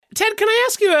Ted, can I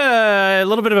ask you a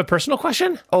little bit of a personal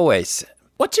question? Always.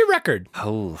 What's your record?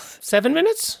 Oh, 7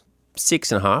 minutes?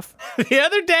 6.5. The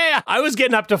other day, I was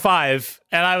getting up to 5,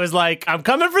 and I was like, I'm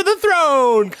coming for the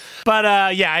throne.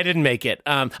 But yeah, I didn't make it.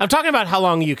 I'm talking about how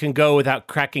long you can go without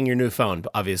cracking your new phone,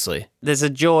 obviously. There's a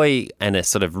joy and a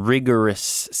sort of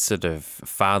rigorous sort of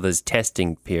father's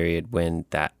testing period when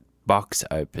that box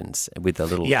opens with a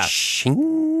little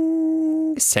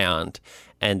shing sound.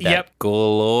 And that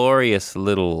glorious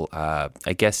little,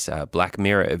 Black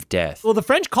Mirror of death. Well, the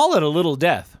French call it a little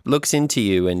death. Looks into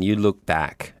you and you look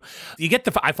back. You get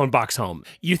the iPhone box home.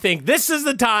 You think, this is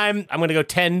the time. I'm going to go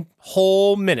 10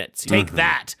 whole minutes. Take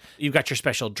that. You've got your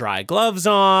special dry gloves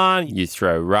on. You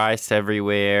throw rice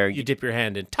everywhere. You dip your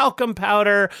hand in talcum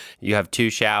powder. You have 2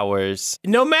 showers.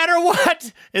 No matter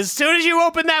what, as soon as you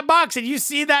open that box and you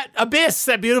see that abyss,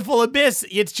 that beautiful abyss,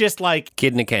 it's just like...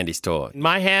 Kid in a candy store.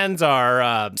 My hands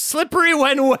are slippery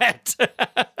when wet.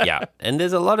 Yeah. And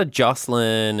there's a lot of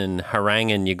jostling and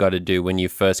haranguing you got to do when you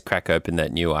first crack open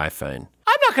that new iPhone.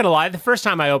 I'm not going to lie. The first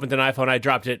time I opened an iPhone, I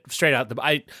dropped it straight out.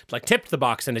 I tipped the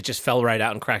box and it just fell right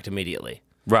out and cracked immediately.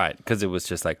 Right, because it was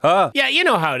just like, oh. Yeah, you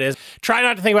know how it is. Try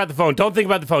not to think about the phone. Don't think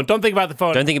about the phone. Don't think about the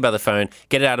phone. Don't think about the phone.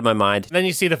 Get it out of my mind. Then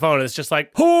you see the phone and it's just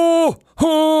like,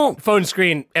 phone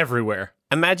screen everywhere.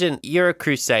 Imagine you're a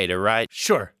crusader, right?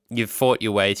 Sure. You've fought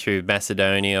your way through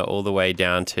Macedonia all the way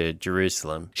down to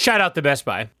Jerusalem. Shout out to Best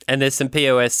Buy. And there's some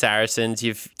POS Saracens.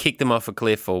 You've kicked them off a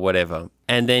cliff or whatever.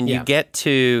 And then you get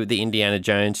to the Indiana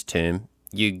Jones tomb.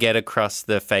 You get across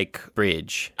the fake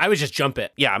bridge. I would just jump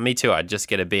it. Yeah, me too. I'd just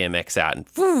get a BMX out and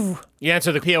woo. You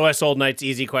answer the POS Old Knights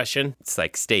easy question. It's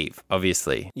like Steve,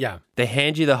 obviously. Yeah. They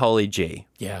hand you the Holy G.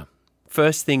 Yeah.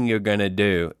 First thing you're going to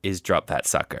do is drop that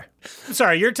sucker.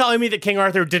 Sorry, you're telling me that King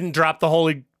Arthur didn't drop the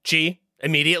Holy G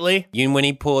immediately? When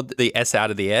he pulled the S out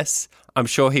of the S, I'm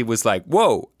sure he was like,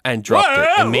 whoa, and dropped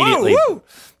it immediately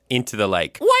into the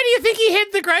lake. Why do you think he hid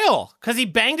the Grail? Because he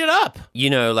banged it up. You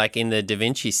know, like in the Da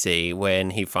Vinci Sea, when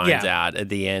he finds out at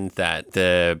the end that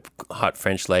the hot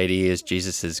French lady is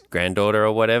Jesus's granddaughter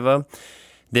or whatever,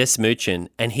 they're smooching,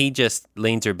 and he just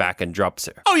leans her back and drops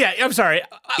her. Oh, yeah, I'm sorry.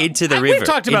 Into the river, we've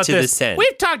talked about into this. the Seine.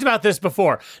 We've talked about this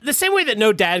before. The same way that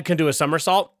no dad can do a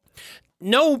somersault,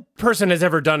 no person has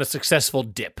ever done a successful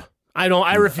dip.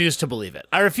 I refuse to believe it.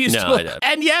 I refuse to believe it.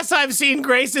 And yes, I've seen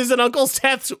Grace's and Uncle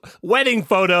Seth's wedding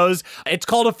photos. It's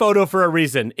called a photo for a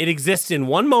reason. It exists in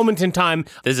one moment in time.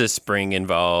 There's a spring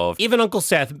involved. Even Uncle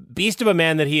Seth, beast of a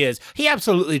man that he is, he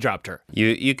absolutely dropped her.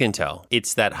 You can tell.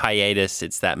 It's that hiatus.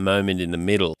 It's that moment in the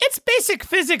middle. It's basic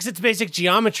physics. It's basic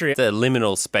geometry. The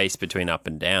liminal space between up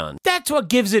and down. That's what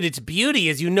gives it its beauty,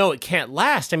 is it can't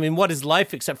last. I mean, what is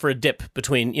life except for a dip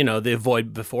between, the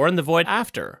void before and the void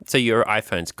after? So your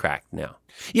iPhone's cracked now.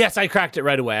 Yes, I cracked it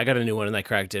right away. I got a new one and I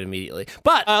cracked it immediately.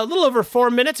 But a little over 4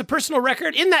 minutes, a personal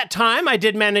record. In that time, I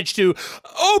did manage to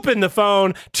open the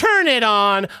phone, turn it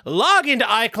on, log into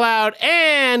iCloud,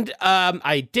 and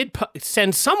I did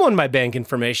send someone my bank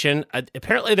information.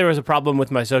 Apparently, there was a problem with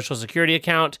my Social Security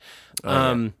account.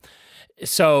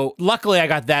 So luckily I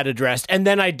got that addressed, and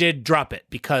then I did drop it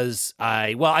because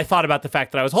I thought about the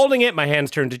fact that I was holding it, my hands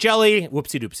turned to jelly,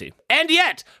 whoopsie doopsie. And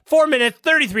yet, 4 minutes,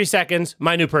 33 seconds,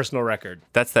 my new personal record.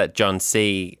 That's that John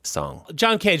C. song.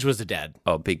 John Cage was the dad.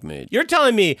 Oh, big mood. You're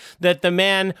telling me that the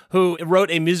man who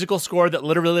wrote a musical score that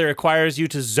literally requires you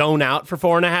to zone out for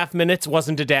 4.5 minutes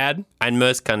wasn't a dad? And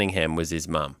Merce Cunningham was his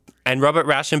mum. And Robert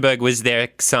Rauschenberg was their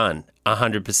son,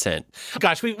 100%.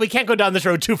 Gosh, we can't go down this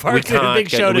road too far. It's a big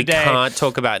show today. We can't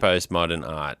talk about postmodern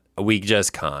art. We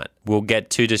just can't. We'll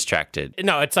get too distracted.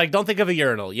 No, it's like, don't think of a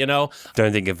urinal,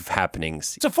 Don't think of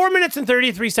happenings. So 4 minutes and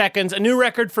 33 seconds, a new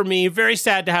record for me. Very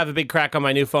sad to have a big crack on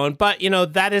my new phone, but,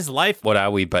 that is life. What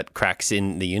are we but cracks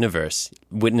in the universe,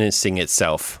 witnessing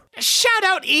itself? Shout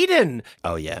out Eden.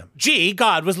 Oh, yeah.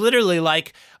 God was literally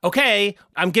like, okay,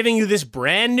 I'm giving you this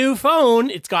brand new phone.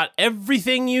 It's got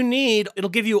everything you need. It'll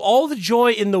give you all the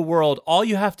joy in the world. All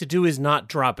you have to do is not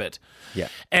drop it. Yeah.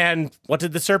 And what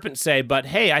did the serpent say? But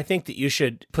hey, I think that you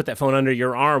should put that phone under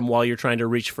your arm while you're trying to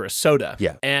reach for a soda.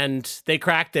 Yeah. And they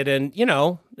cracked it, and,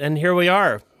 and here we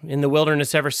are in the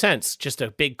wilderness ever since. Just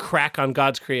a big crack on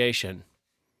God's creation.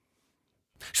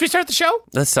 Should we start the show?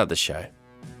 Let's start the show.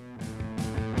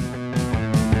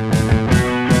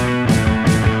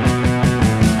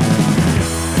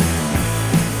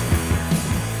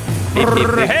 Hey,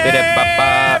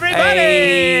 everybody!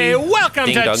 Hey. Welcome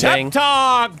Ding to dong Tech ding.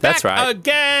 Talk. That's Back right.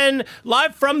 again,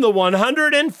 live from the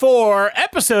 104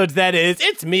 episodes, that is.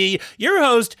 It's me, your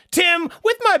host, Tim,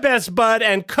 with my best bud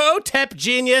and co-Tep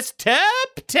genius, Tep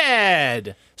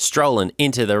Ted. strolling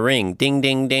into the ring. Ding,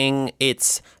 ding, ding.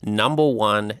 It's number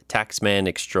one taxman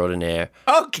extraordinaire.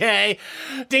 Okay.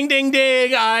 Ding, ding,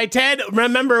 ding. All right, Ted,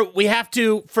 remember, we have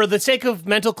to, for the sake of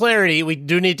mental clarity, we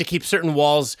do need to keep certain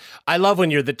walls. I love when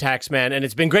you're the taxman, and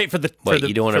it's been great for the... Wait,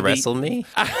 you don't want to wrestle me?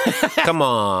 Come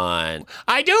on.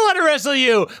 I do want to wrestle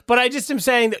you, but I just am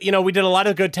saying that, we did a lot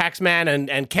of good taxman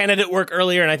and candidate work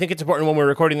earlier, and I think it's important when we're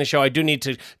recording the show, I do need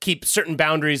to keep certain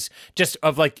boundaries just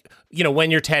of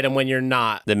when you're Ted and when you're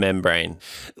not. The membrane.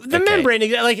 The membrane,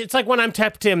 it's like when I'm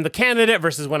Tep Tim, the candidate,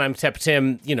 versus when I'm Tep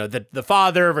Tim, the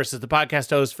father versus the podcast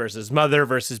host versus mother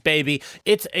versus baby.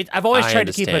 I've always tried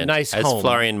to keep a nice home. As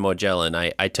Florian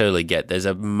Morgellon, I totally get. There's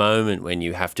a moment when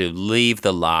you have to leave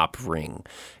the LARP ring,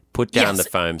 put down the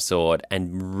foam sword,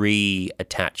 and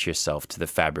reattach yourself to the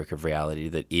fabric of reality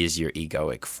that is your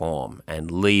egoic form,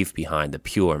 and leave behind the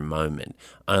pure moment,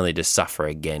 only to suffer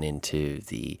again into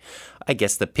the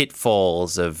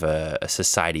pitfalls of a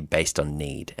society based on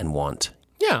need and want.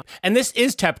 Yeah, and this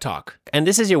is Tep Talk. And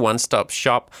this is your one-stop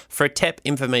shop for Tep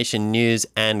information, news,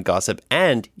 and gossip,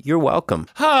 and you're welcome.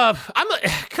 Can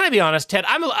I be honest, Ted?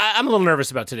 I'm a little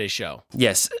nervous about today's show.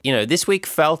 Yes, this week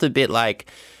felt a bit like...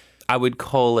 I would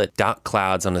call it dark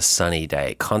clouds on a sunny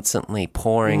day, constantly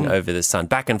pouring over the sun,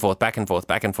 back and forth, back and forth,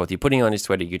 back and forth. You're putting on your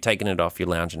sweater, you're taking it off, you're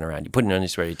lounging around. You're putting on your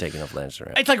sweater, you're taking it off, lounging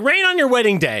around. It's like rain on your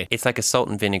wedding day. It's like a salt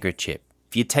and vinegar chip.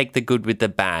 You take the good with the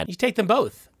bad. You take them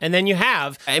both. And then you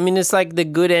have... it's like the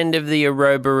good end of the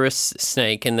Ouroboros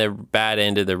snake and the bad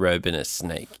end of the Robinus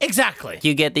snake. Exactly.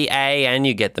 You get the A and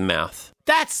you get the mouth.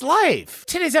 That's life.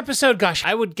 Today's episode, gosh,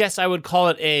 I would guess I would call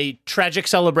it a tragic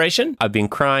celebration. I've been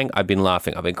crying, I've been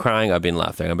laughing, I've been crying, I've been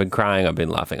laughing, I've been crying, I've been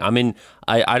laughing.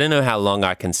 I don't know how long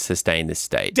I can sustain this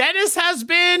state. Dennis has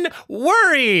been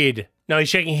worried. No, he's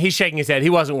shaking his head. He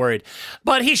wasn't worried.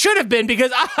 But he should have been,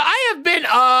 because I have been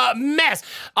a mess.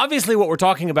 Obviously, what we're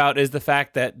talking about is the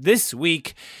fact that this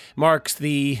week marks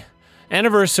the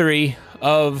anniversary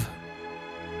of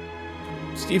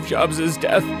Steve Jobs'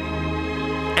 death.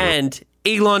 And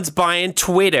Elon's buying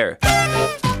Twitter.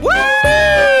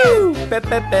 Woo!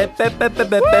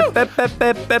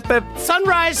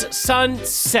 Sunrise,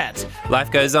 sunset.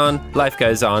 Life goes on, life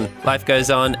goes on, life goes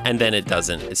on, and then it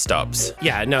doesn't. It stops.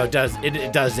 Yeah, no, it does.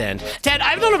 It does end. Ted,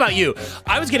 I don't know about you.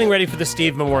 I was getting ready for the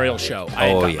Steve Memorial Show.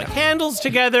 I got my candles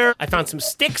together. I found some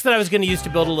sticks that I was going to use to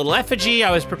build a little effigy.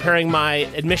 I was preparing my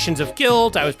admissions of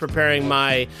guilt. I was preparing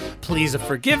my pleas of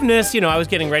forgiveness. I was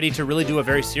getting ready to really do a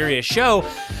very serious show.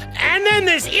 And then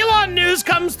this Elon news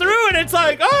comes through, and it's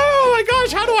like, oh my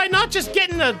gosh, how do I not just get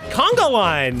in the conga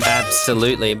line?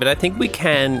 Absolutely. But I think we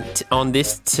can, on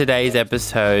today's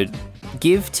episode,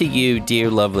 give to you, dear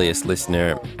loveliest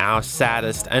listener, our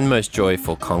saddest and most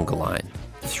joyful conga line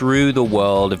through the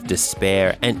world of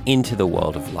despair and into the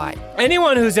world of light.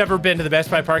 Anyone who's ever been to the Best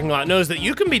Buy parking lot knows that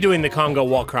you can be doing the conga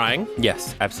while crying.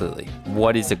 Yes, absolutely.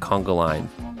 What is a conga line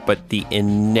but the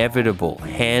inevitable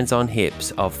hands on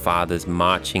hips of fathers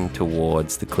marching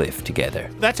towards the cliff together?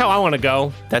 That's how I want to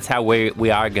go. That's how we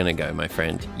are going to go, my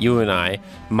friend. You and I,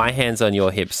 my hands on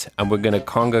your hips, and we're going to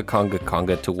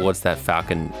conga towards that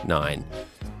Falcon 9.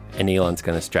 And Elon's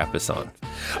going to strap us on.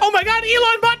 Oh my God,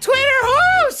 Elon bought Twitter!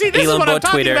 Oh, see, this is what I'm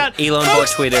talking about. Elon bought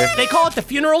Twitter. They call it the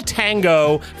funeral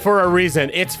tango for a reason.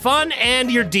 It's fun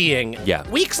and you're D'ing. Yeah.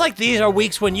 Weeks like these are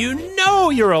weeks when you know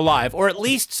you're alive, or at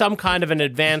least some kind of an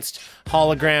advanced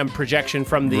hologram projection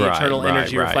from the eternal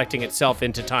energy reflecting itself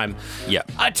into time. Yeah.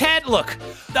 Ted, look,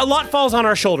 a lot falls on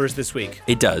our shoulders this week.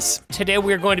 It does. Today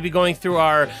we're going to be going through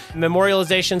our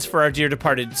memorializations for our dear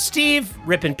departed Steve,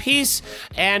 rip in peace,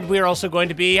 and we're also going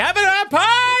to be having a party!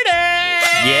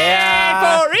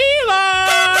 Yeah! For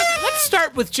Elon! Let's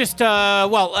start with just,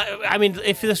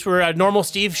 if this were a normal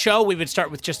Steve show, we would start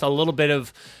with just a little bit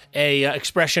of a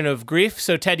expression of grief.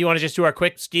 So, Ted, do you want to just do our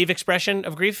quick Steve expression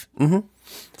of grief? Mm-hmm.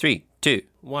 3, 2,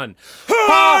 1.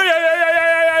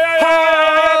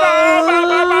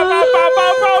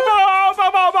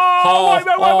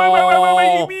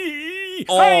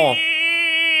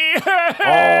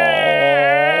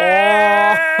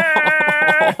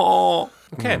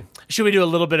 Okay. Should we do a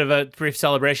little bit of a brief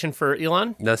celebration for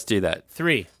Elon? Let's do that.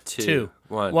 3, 2,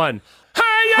 1.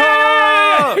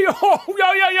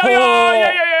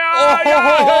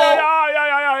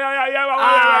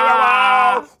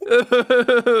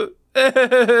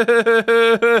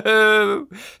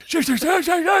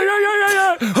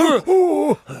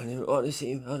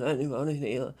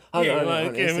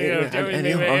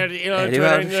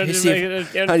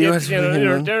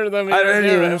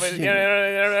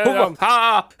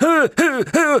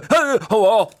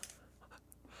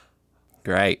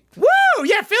 Great. Woo!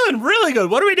 Yeah, feeling really good.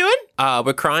 What are we doing?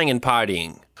 We're crying and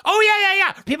partying. Oh,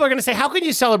 yeah. People are going to say, how can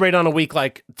you celebrate on a week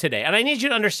like today? And I need you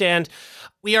to understand,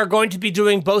 we are going to be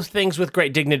doing both things with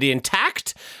great dignity and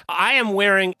tact. I am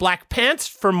wearing black pants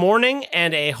for mourning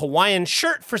and a Hawaiian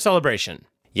shirt for celebration.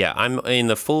 Yeah, I'm in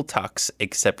the full tux,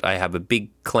 except I have a big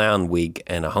clown wig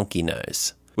and a honky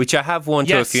nose, which I have worn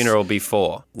to a funeral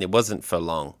before. It wasn't for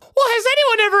long. Well, has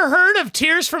anyone ever heard of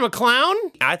Tears from a Clown?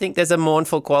 I think there's a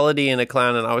mournful quality in a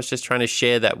clown, and I was just trying to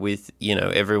share that with,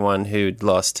 everyone who'd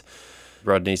lost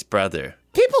Rodney's brother.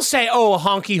 People say, a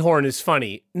honky horn is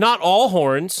funny. Not all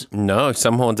horns. No,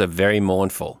 some horns are very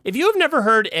mournful. If you have never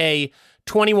heard a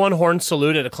 21 horn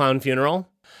salute at a clown funeral,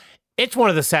 it's one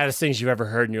of the saddest things you've ever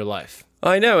heard in your life.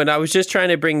 I know, and I was just trying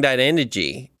to bring that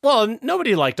energy. Well,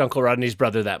 nobody liked Uncle Rodney's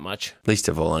brother that much. Least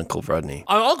of all, Uncle Rodney.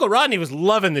 Uncle Rodney was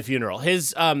loving the funeral.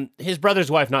 His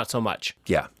brother's wife, not so much.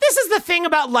 Yeah. This is the thing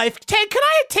about life. Can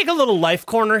I take a little life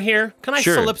corner here? Can I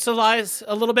solipsilize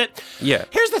a little bit? Yeah.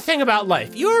 Here's the thing about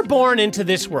life. You were born into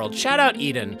this world. Shout out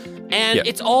Eden. And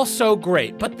it's all so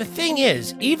great. But the thing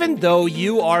is, even though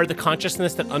you are the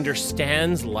consciousness that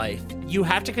understands life, you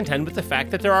have to contend with the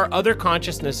fact that there are other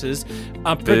consciousnesses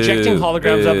projecting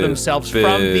holograms of themselves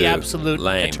from the absolute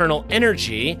eternal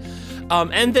energy.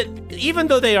 And that even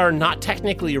though they are not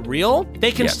technically real,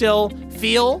 they can still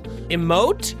feel,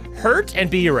 emote, hurt, and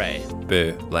be erased.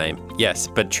 Boo, lame. Yes,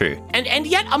 but true. And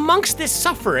yet amongst this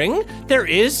suffering, there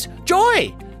is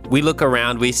joy. We look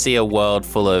around, we see a world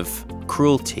full of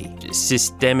cruelty,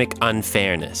 systemic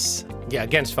unfairness. Yeah,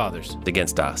 against fathers.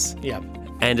 Against us. Yeah.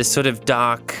 And a sort of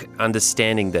dark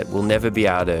understanding that we'll never be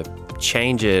able to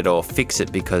change it or fix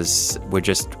it because we're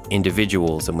just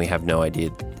individuals and we have no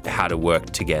idea how to work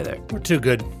together. We're too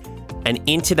good. And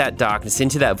into that darkness,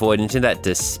 into that void, into that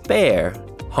despair,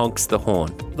 honks the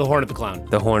horn. The horn of the clown.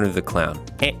 The horn of the clown.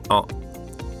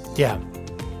 Yeah.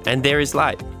 And there is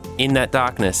light in that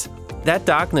darkness. That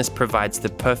darkness provides the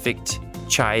perfect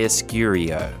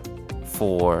chiaroscuro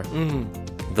for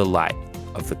the light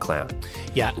of the clown.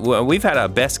 Yeah. Well, we've had our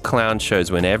best clown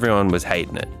shows when everyone was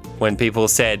hating it. When people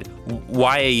said,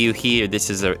 "Why are you here? This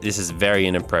is very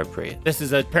inappropriate." This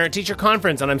is a parent-teacher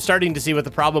conference, and I'm starting to see what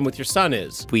the problem with your son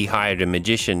is. We hired a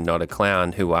magician, not a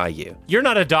clown. Who are you? You're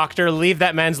not a doctor. Leave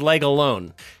that man's leg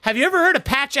alone. Have you ever heard of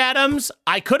Patch Adams?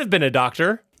 I could have been a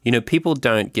doctor. People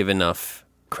don't give enough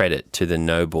credit to the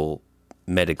noble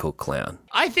medical clown.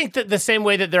 I think that the same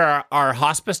way that there are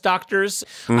hospice doctors,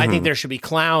 I think there should be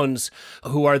clowns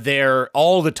who are there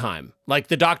all the time. Like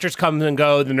the doctors come and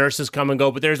go, the nurses come and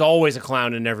go, but there's always a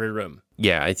clown in every room.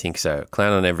 Yeah, I think so.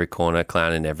 Clown on every corner,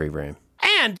 clown in every room.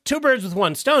 And two birds with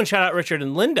one stone, shout out Richard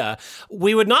and Linda,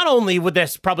 we would not only would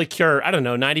this probably cure,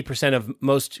 90% of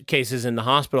most cases in the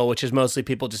hospital, which is mostly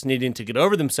people just needing to get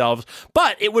over themselves,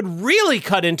 but it would really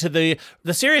cut into the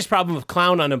serious problem of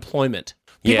clown unemployment.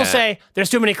 People say, there's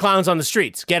too many clowns on the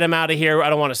streets. Get them out of here. I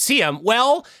don't want to see them.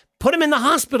 Well, put them in the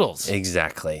hospitals.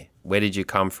 Exactly. Where did you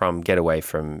come from? Get away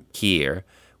from here.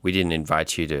 We didn't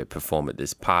invite you to perform at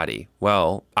this party.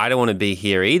 Well, I don't want to be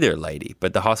here either, lady,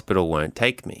 but the hospital won't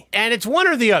take me. And it's one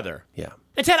or the other. Yeah.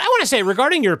 And Ted, I want to say,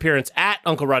 regarding your appearance at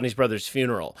Uncle Rodney's brother's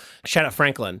funeral, shout out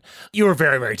Franklin, you were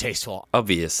very, very tasteful.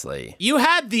 Obviously. You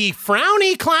had the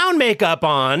frowny clown makeup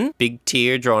on. Big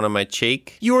tear drawn on my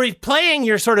cheek. You were playing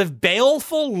your sort of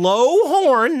baleful low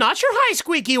horn, not your high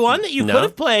squeaky one that you could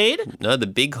have played. No, the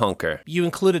big honker. You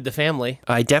included the family.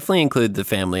 I definitely included the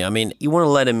family. I mean, you want to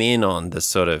let them in on the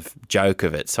sort of joke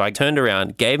of it. So I turned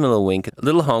around, gave them a little wink, a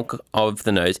little honk of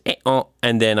the nose,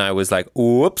 and then I was like,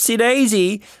 whoopsie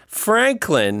daisy,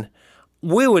 Franklin,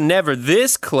 we were never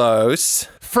this close.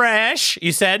 Fresh,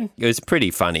 you said? It was pretty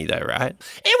funny though, right?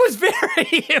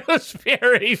 It was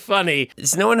very funny.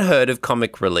 Has no one heard of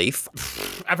comic relief?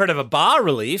 I've heard of a bas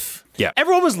relief. Yeah.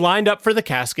 Everyone was lined up for the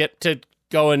casket to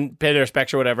go and pay their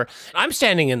respects or whatever. I'm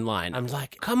standing in line. I'm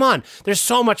like, come on. There's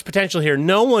so much potential here.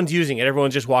 No one's using it.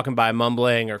 Everyone's just walking by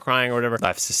mumbling or crying or whatever.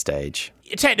 Life's a stage.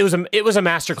 Ted, it was a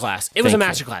masterclass. It was a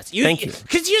masterclass. Thank you.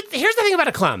 Because here's the thing about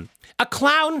a clown. A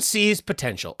clown sees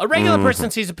potential. A regular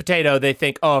person sees a potato, they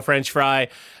think, oh, French fry,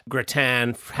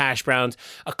 gratin, hash browns.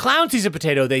 A clown sees a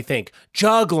potato, they think,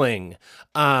 juggling,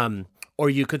 or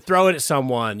you could throw it at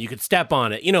someone, you could step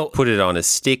on it, Put it on a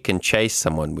stick and chase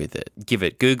someone with it. Give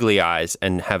it googly eyes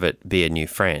and have it be a new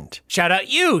friend. Shout out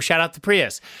the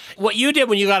Prius. What you did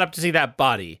when you got up to see that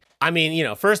body, I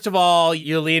mean, first of all,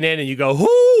 you lean in and you go,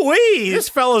 hoo-wee, this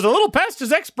fella's a little past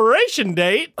his expiration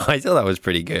date. I thought that was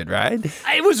pretty good, right?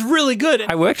 It was really good.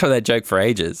 I worked on that joke for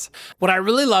ages. What I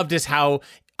really loved is how,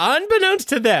 unbeknownst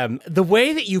to them, the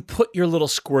way that you put your little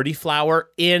squirty flower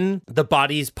in the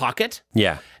body's pocket.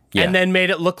 Yeah. Yeah. and then made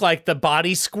it look like the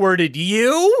body squirted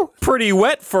you. Pretty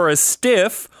wet for a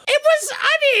stiff.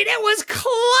 It was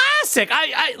classic.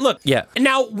 I look. Yeah.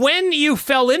 Now, when you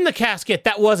fell in the casket,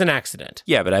 that was an accident.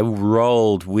 Yeah, but I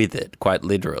rolled with it, quite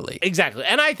literally. Exactly.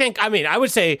 And I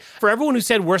would say, for everyone who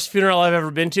said worst funeral I've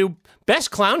ever been to,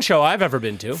 best clown show I've ever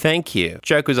been to. Thank you.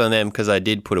 Joke was on them because I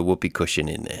did put a whoopee cushion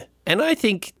in there. And I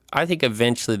think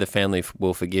eventually the family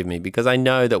will forgive me because I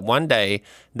know that one day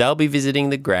they'll be visiting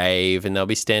the grave and they'll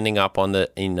be standing up on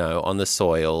the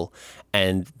soil,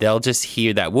 and they'll just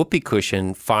hear that whoopee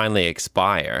cushion finally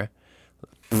expire,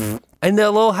 and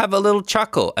they'll all have a little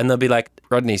chuckle, and they'll be like,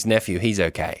 Rodney's nephew, he's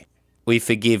okay. We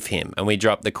forgive him, and we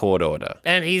drop the court order.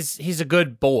 And he's a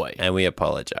good boy. And we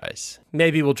apologize.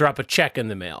 Maybe we'll drop a check in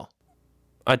the mail.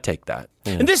 I'd take that.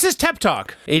 Yeah. And this is Tep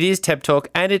Talk. It is Tep Talk,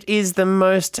 and it is the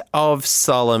most of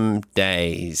solemn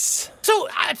days. So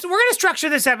we're going to structure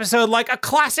this episode like a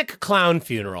classic clown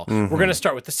funeral. Mm-hmm. We're going to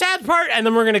start with the sad part, and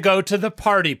then we're going to go to the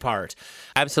party part.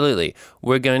 Absolutely.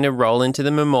 We're going to roll into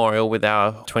the memorial with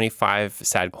our 25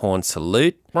 sad horn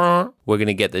salute. We're going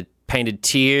to get the painted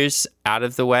tears out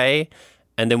of the way,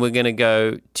 and then we're going to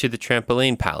go to the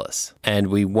trampoline palace, and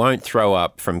we won't throw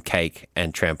up from cake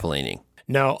and trampolining.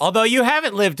 No, although you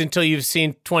haven't lived until you've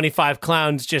seen 25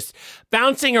 clowns just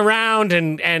bouncing around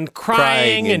and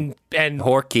crying and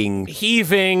horking,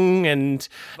 heaving and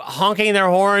honking their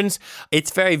horns.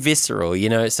 It's very visceral,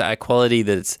 it's a quality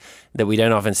that we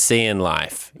don't often see in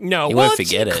life. No, you won't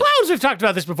forget it. Clowns, we've talked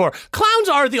about this before. Clowns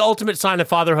are the ultimate sign of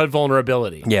fatherhood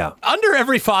vulnerability. Yeah. Under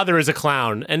every father is a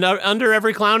clown, and under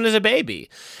every clown is a baby,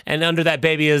 and under that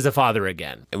baby is the father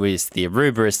again. It was the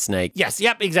Aruba snake. Yes,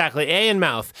 yep, exactly. A in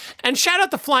mouth. And shout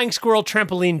out the Flying Squirrel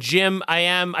Trampoline Gym.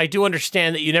 I do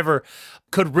understand that you never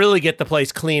could really get the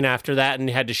place clean after that and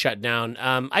had to shut down.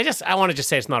 I want to just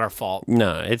say it's not our fault.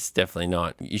 No, it's definitely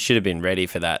not. You should have been ready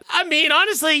for that. I mean,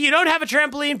 honestly, you don't have a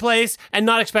trampoline place and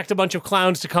not expect a bunch of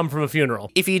clowns to come from a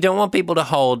funeral. If you don't want people to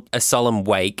hold a solemn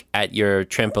wake at your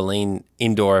trampoline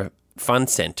indoor fun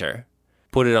center,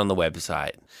 put it on the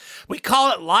website. We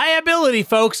call it liability,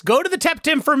 folks. Go to the Tep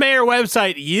Tim for Mayor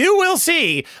website. You will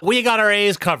see we got our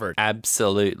A's covered.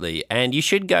 Absolutely. And you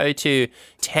should go to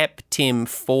Tep Tim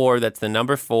 4. That's the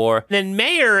number 4. Then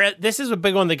Mayor, this is a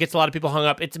big one that gets a lot of people hung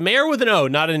up. It's Mayor with an O,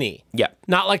 not an E. Yeah.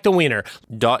 Not like the wiener.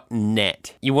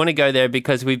 .net. You want to go there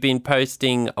because we've been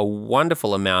posting a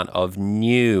wonderful amount of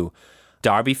new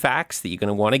Derby facts that you're going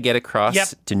to want to get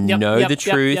across to know the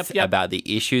truth about the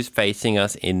issues facing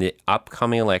us in the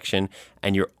upcoming election.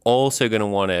 And you're also going to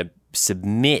want to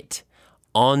submit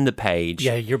on the page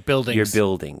your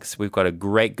buildings. We've got a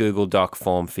great Google Doc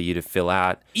form for you to fill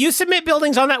out. You submit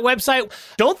buildings on that website.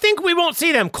 Don't think we won't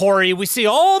see them, Corey. We see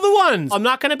all the ones. I'm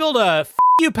not going to build a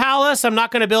you palace. I'm not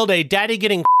going to build a daddy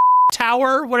getting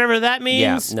tower, whatever that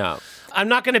means. Yeah, no. I'm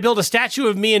not going to build a statue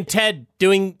of me and Ted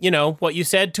doing, what you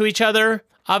said to each other,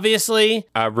 obviously.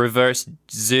 A reverse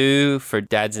zoo for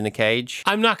dads in a cage.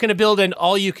 I'm not going to build an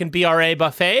all-you-can BRA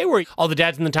buffet where all the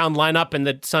dads in the town line up and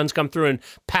the sons come through and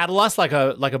paddle us like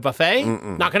a buffet.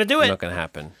 Not going to do it. Not going to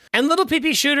happen. And Little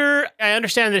Pee-Pee Shooter, I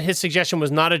understand that his suggestion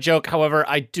was not a joke. However,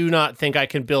 I do not think I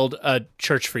can build a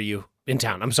church for you in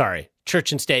town. I'm sorry.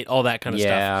 Church and state, all that kind of stuff.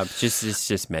 Yeah, it's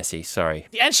just messy. Sorry.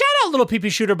 And shout out Little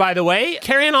Pee-Pee Shooter, by the way,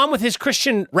 carrying on with his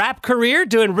Christian rap career,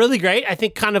 doing really great. I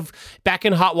think kind of back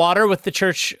in hot water with the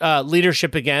church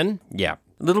leadership again. Yeah.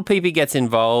 Little Pee-Pee gets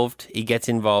involved. He gets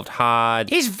involved hard.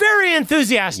 He's very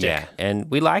enthusiastic. Yeah, and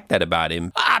we like that about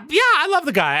him. I love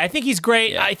the guy. I think he's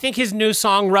great. Yeah. I think his new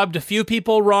song rubbed a few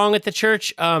people wrong at the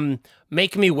church.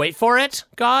 Make Me Wait For It,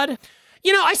 God.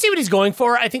 I see what he's going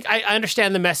for. I think I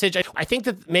understand the message. I think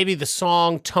that maybe the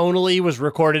song tonally was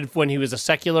recorded when he was a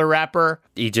secular rapper.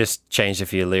 He just changed a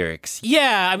few lyrics.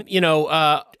 Yeah,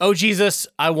 oh Jesus,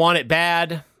 I want it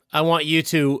bad. I want you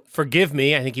to forgive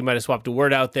me. I think he might have swapped a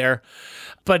word out there,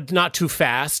 but not too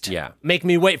fast. Yeah. Make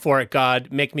me wait for it, God.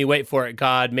 Make me wait for it,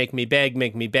 God. Make me beg.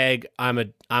 Make me beg. I'm a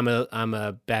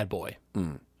bad boy.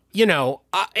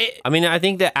 I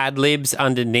think the ad-libs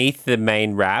underneath the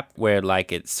main rap where,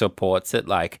 it supports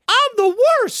it, I'm the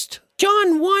worst!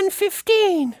 John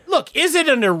 1:15. Look, is it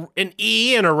an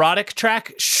E, an erotic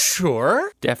track?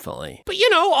 Sure. Definitely. But,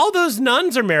 all those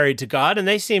nuns are married to God, and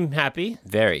they seem happy.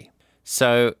 Very.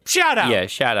 So... Shout out. Yeah,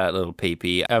 shout out, Little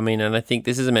Pee-Pee. And I think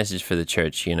this is a message for the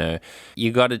church,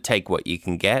 You got to take what you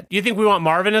can get. You think we want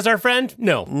Marvin as our friend?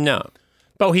 No. No.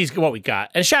 But he's what we got.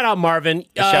 And shout out Marvin.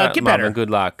 Shout out get Marvin, better. Good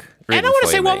luck. And I want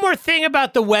to say one more thing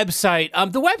about the website.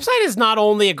 The website is not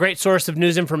only a great source of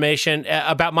news information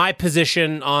about my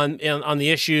position on the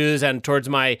issues and towards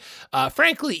my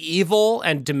frankly evil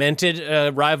and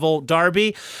demented rival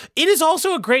Darby. It is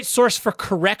also a great source for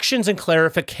corrections and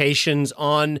clarifications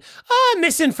on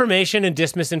misinformation and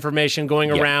dismisinformation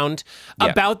going around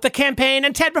about the campaign.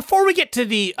 And Ted, before we get to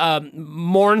the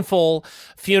mournful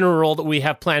funeral that we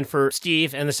have planned for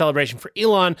Steve and the celebration for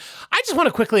Elon, I just want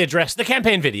to quickly address the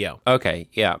campaign video. Okay,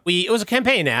 yeah. It was a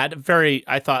campaign ad, very,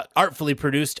 I thought, artfully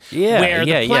produced, where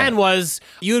the plan was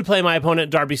you would play my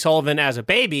opponent, Darby Sullivan, as a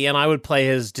baby, and I would play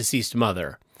his deceased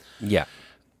mother. Yeah.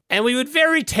 And we would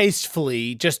very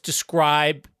tastefully just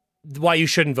describe why you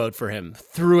shouldn't vote for him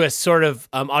through a sort of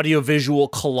audiovisual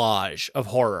collage of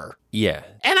horror. Yeah.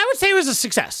 And I would say it was a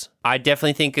success. I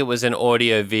definitely think it was an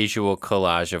audio-visual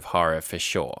collage of horror for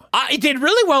sure. It did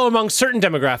really well among certain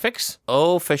demographics.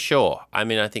 Oh, for sure. I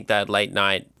mean, I think that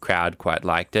late-night crowd quite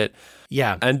liked it.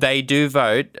 Yeah. And they do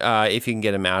vote if you can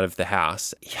get them out of the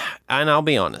house. Yeah. And I'll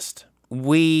be honest,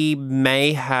 we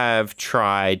may have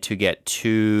tried to get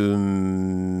too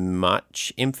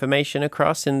much information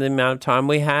across in the amount of time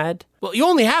we had. Well, you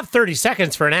only have 30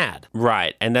 seconds for an ad.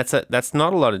 Right. And that's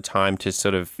not a lot of time to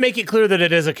sort of make it clear that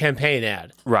it is a campaign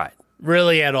ad. Right.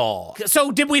 Really at all.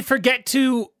 So did we forget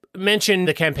to mention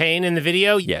the campaign in the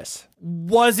video? Yes.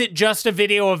 Was it just a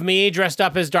video of me dressed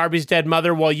up as Darby's dead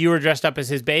mother while you were dressed up as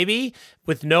his baby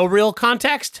with no real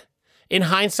context? In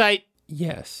hindsight,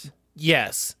 yes.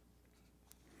 Yes.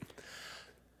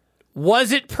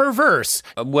 Was it perverse?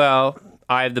 Well,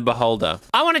 eye of the beholder.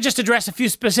 I want to just address a few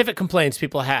specific complaints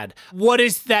people had. What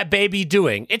is that baby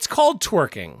doing? It's called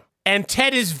twerking, and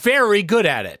Ted is very good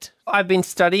at it. I've been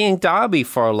studying Darby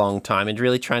for a long time and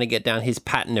really trying to get down his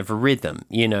pattern of rhythm.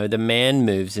 You know, the man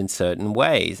moves in certain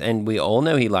ways, and we all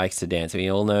know he likes to dance. We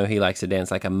all know he likes to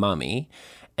dance like a mummy.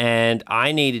 And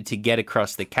I needed to get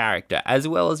across the character as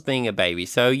well as being a baby.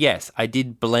 So, yes, I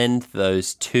did blend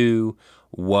those two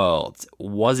worlds.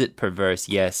 Was it perverse?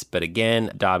 Yes. But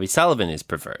again, Darby Sullivan is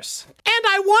perverse. And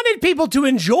I wanted people to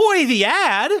enjoy the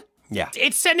ad. Yeah.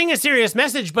 It's sending a serious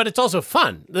message, but it's also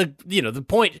fun. The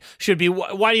point should be,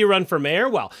 why do you run for mayor?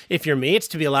 Well, if you're me, it's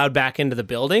to be allowed back into the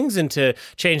buildings and to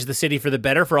change the city for the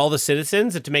better for all the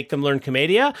citizens and to make them learn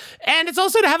Commedia. And it's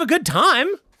also to have a good time.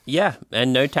 Yeah,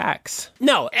 and no tax.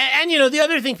 No. And the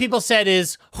other thing people said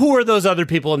is, who are those other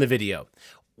people in the video?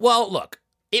 Well, look,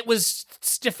 it was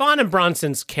Stefan and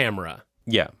Bronson's camera.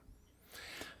 Yeah.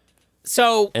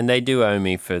 So, and they do owe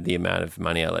me for the amount of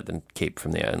money I let them keep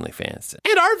from the OnlyFans.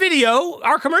 And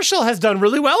our commercial has done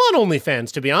really well on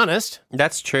OnlyFans, to be honest.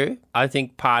 That's true. I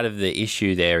think part of the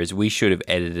issue there is we should have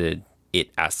edited it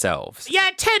ourselves. Yeah,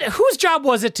 Ted, whose job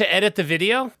was it to edit the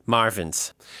video?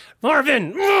 Marvin's.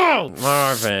 Marvin,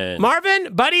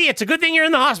 buddy, it's a good thing you're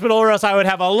in the hospital or else I would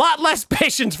have a lot less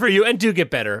patience for you. And do get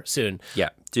better soon. Yeah,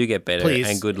 do get better. Please.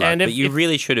 And good luck. But you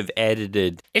really should have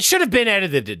edited. It should have been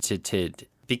edited.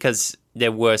 Because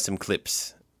there were some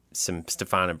clips, some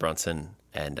Stefana Bronson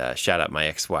and shout out my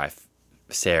ex-wife,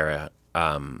 Sarah,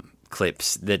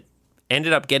 clips that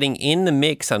ended up getting in the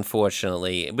mix,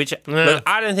 unfortunately, which but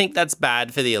I don't think that's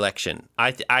bad for the election.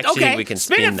 I actually think we can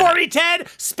spin it for me, Ted.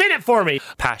 Spin it for me.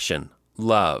 Passion,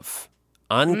 love,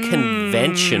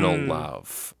 unconventional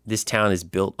love. This town is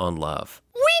built on love.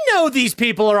 We know these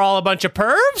people are all a bunch of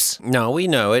pervs. No, we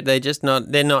know it.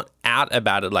 They're not out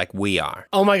about it like we are.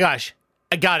 Oh my gosh.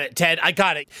 I got it, Ted. I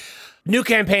got it. New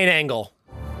campaign angle.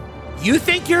 You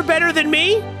think you're better than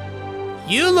me?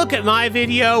 You look at my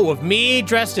video of me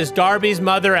dressed as Darby's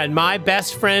mother and my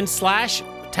best friend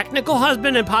 / technical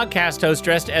husband and podcast host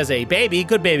dressed as a baby,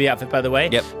 good baby outfit, by the way,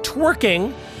 yep.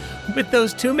 Twerking with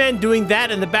those two men doing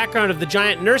that in the background of the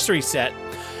giant nursery set.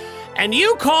 And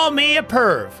you call me a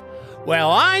perv.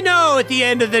 Well, I know at the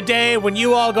end of the day, when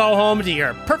you all go home to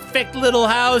your perfect little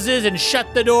houses and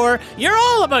shut the door, you're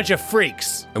all a bunch of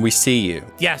freaks. And we see you.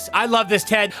 Yes, I love this,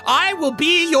 Ted. I will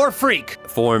be your freak.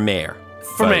 For mayor.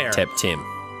 For mayor. Tep Tim.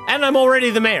 And I'm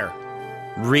already the mayor.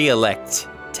 Re-elect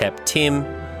Tep Tim.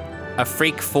 A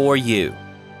freak for you.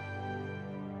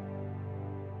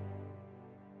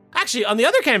 Actually, on the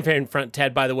other campaign front,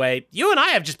 Ted, by the way, you and I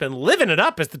have just been living it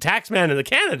up as the taxman and the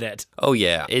candidate. Oh,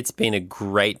 yeah. It's been a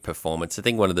great performance. I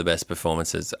think one of the best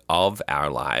performances of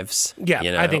our lives. Yeah,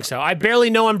 I think so. I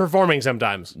barely know I'm performing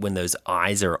sometimes. When those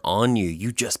eyes are on you,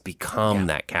 you just become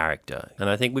that character. And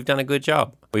I think we've done a good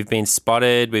job. We've been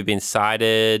spotted, we've been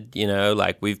cited,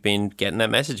 we've been getting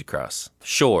that message across.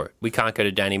 Sure, we can't go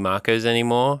to Danny Marco's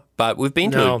anymore, but we've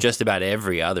been to just about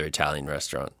every other Italian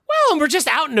restaurant. and we're just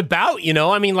out and about, you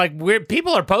know? I mean, like,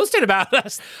 people are posting about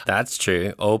us. That's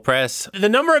true. All press. The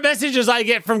number of messages I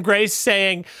get from Grace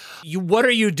saying, what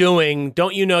are you doing?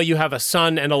 Don't you know you have a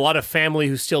son and a lot of family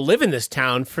who still live in this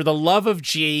town? For the love of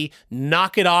G,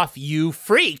 knock it off, you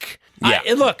freak. Yeah.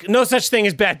 Look, no such thing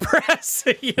as bad press,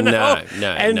 you know?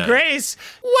 No. And Grace,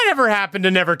 whatever happened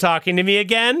to never talking to me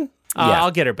again?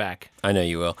 I'll get her back. I know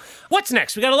you will. What's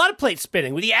next? We got a lot of plates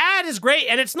spinning. The ad is great,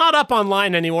 and it's not up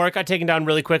online anymore. It got taken down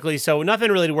really quickly, so nothing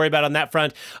really to worry about on that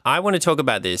front. I want to talk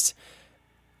about this.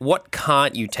 What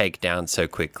can't you take down so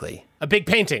quickly? A big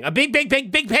painting. A big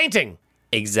painting.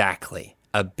 Exactly.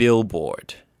 A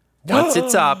billboard. Once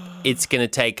it's up, it's going to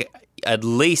take at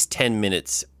least 10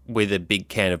 minutes with a big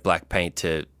can of black paint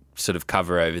to sort of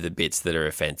cover over the bits that are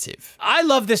offensive. I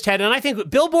love this, Ted, and I think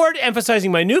billboard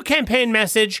emphasizing my new campaign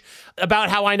message about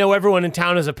how I know everyone in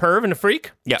town is a perv and a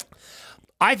freak. Yeah.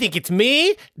 I think it's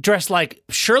me dressed like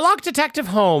Sherlock Detective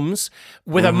Holmes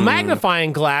with a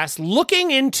magnifying glass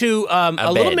looking into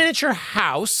a little miniature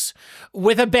house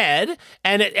with a bed,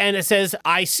 and it says,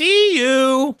 I see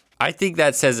you. I think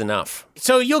that says enough.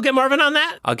 So you'll get Marvin on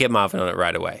that? I'll get Marvin on it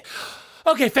right away.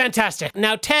 Okay, fantastic.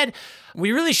 Now, Ted,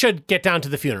 we really should get down to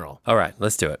the funeral. All right,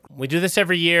 let's do it. We do this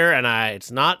every year, and it's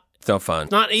not fun.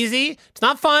 It's not easy. It's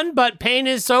not fun, but pain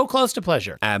is so close to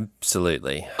pleasure.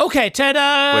 Absolutely. Okay, Ted,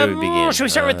 where do we begin? Should we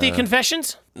start with the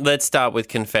confessions? Let's start with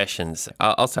confessions.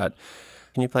 I'll start.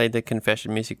 Can you play the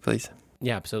confession music, please?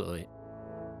 Yeah, absolutely.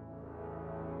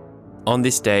 On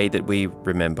this day that we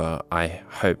remember, I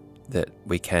hope that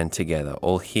we can together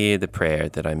all hear the prayer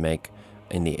that I make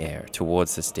in the air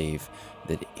towards the Steve,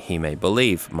 that he may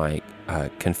believe my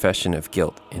confession of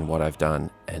guilt in what I've done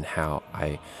and how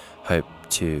I hope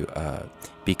to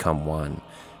become one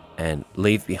and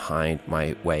leave behind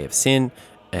my way of sin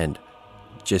and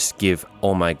just give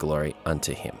all my glory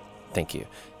unto him. Thank you.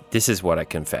 This is what I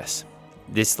confess.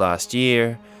 This last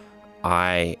year,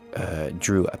 I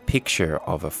drew a picture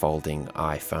of a folding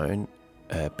iPhone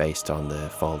based on the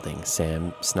folding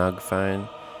Samsung phone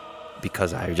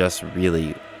because I just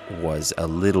really was a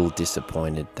little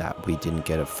disappointed that we didn't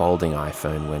get a folding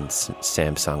iPhone when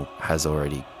Samsung has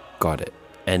already got it.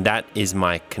 And that is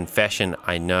my confession.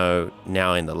 I know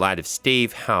now in the light of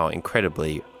Steve how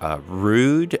incredibly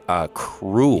rude,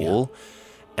 cruel,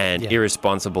 and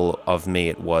irresponsible of me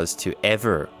it was to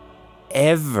ever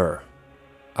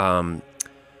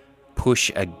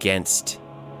push against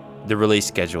the release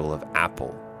schedule of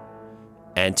Apple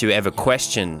and to ever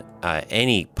question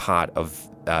any part of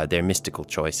their mystical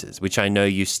choices, which I know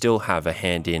you still have a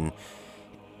hand in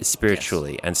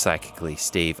spiritually and psychically,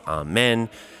 Steve. Amen.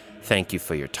 Thank you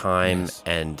for your time,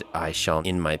 and I shall,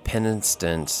 in my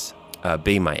penitence,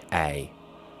 be my A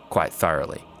quite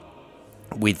thoroughly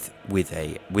with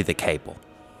a cable.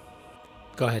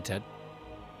 Go ahead, Ted.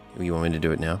 You want me to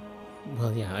do it now?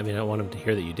 Well, yeah. I mean, I want him to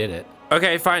hear that you did it.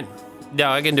 Okay, fine. No,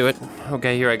 I can do it.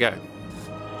 Okay, here I go.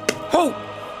 Ho!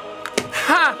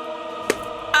 Ha!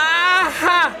 Ah!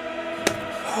 Ha!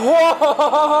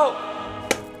 Ho!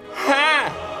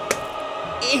 Ha!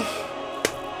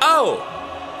 Oh!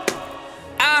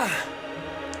 Ah!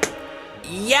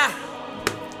 Yeah!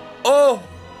 Oh!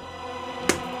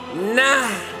 Nah!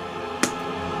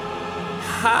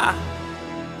 Ha!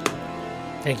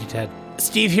 Thank you, Ted.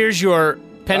 Steve, here's your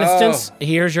penitence.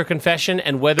 Here's your confession,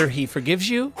 and whether he forgives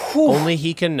you, only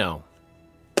he can know.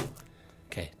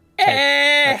 Okay.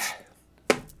 Ted,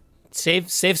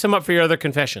 save some up for your other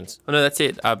confessions. Oh, no, that's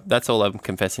it. That's all I'm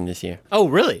confessing this year. Oh,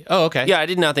 really? Oh, okay. Yeah, I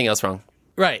did nothing else wrong.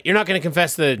 Right. You're not going to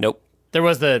confess the... Nope. There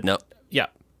was the... Nope. Yeah.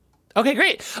 Okay,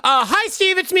 great. Hi,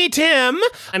 Steve. It's me, Tim.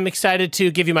 I'm excited to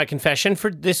give you my confession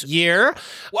for this year.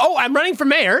 Oh, I'm running for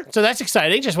mayor, so that's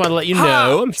exciting. Just want to let you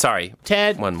know. Sorry.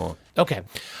 Ted. One more. Okay.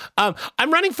 I'm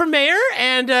running for mayor,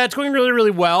 and it's going really,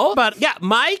 really well. But yeah,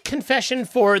 my confession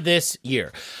for this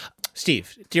year.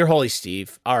 Steve, dear Holy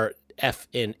Steve,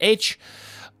 RFNH,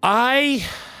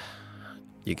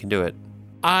 You can do it.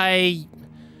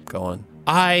 Go on.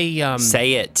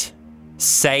 Say it.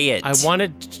 Say it. I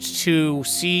wanted to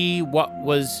see what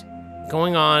was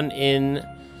going on in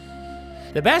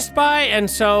the Best Buy, and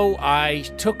so I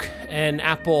took an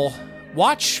Apple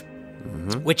Watch,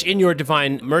 which in your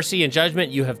divine mercy and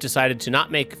judgment, you have decided to not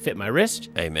make fit my wrist.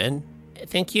 Amen.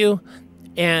 Thank you.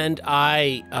 And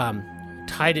I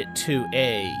tied it to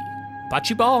a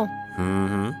bocce ball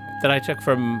that I took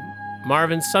from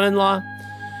Marvin's son-in-law,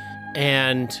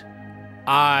 and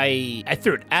I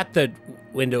threw it at the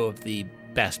window of the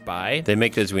Best Buy. They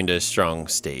make those windows strong,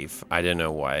 Steve. I don't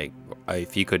know why.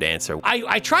 if you could answer.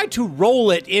 I tried to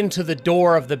roll it into the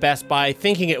door of the Best Buy,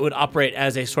 thinking it would operate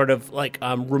as a sort of like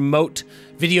remote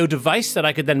video device that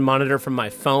I could then monitor from my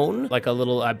phone, like a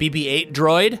little BB-8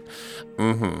 droid.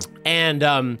 Mm-hmm.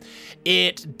 And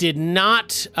it did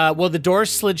not. The door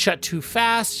slid shut too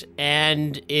fast,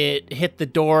 and it hit the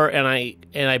door, and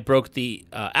I broke the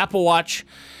Apple Watch,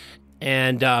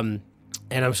 and I'm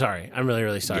sorry. I'm really,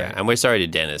 really sorry. Yeah, and we're sorry to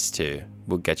Dennis too.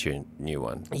 We'll get you a new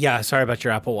one. Yeah, sorry about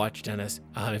your Apple Watch, Dennis.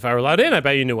 If I were allowed in, I'd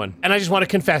buy you a new one. And I just want to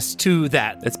confess to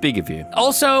that. That's big of you.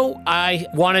 Also, I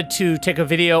wanted to take a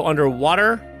video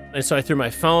underwater, and so I threw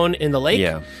my phone in the lake.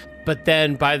 Yeah. But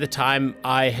then by the time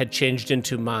I had changed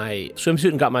into my swimsuit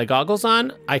and got my goggles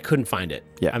on, I couldn't find it.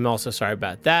 Yeah. I'm also sorry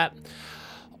about that.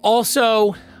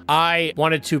 Also, I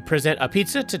wanted to present a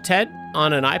pizza to Ted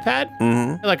on an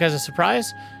iPad, like as a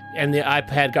surprise, and the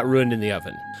iPad got ruined in the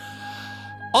oven.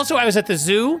 Also, I was at the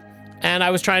zoo, and I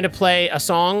was trying to play a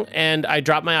song, and I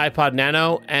dropped my iPod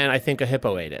Nano, and I think a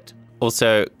hippo ate it.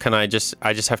 Also, I just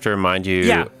have to remind you,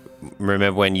 Yeah.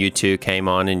 Remember when U2 came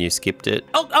on and you skipped it?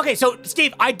 Oh, okay, so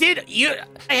Steve, I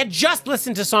had just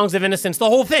listened to Songs of Innocence, the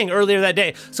whole thing, earlier that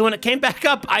day. So when it came back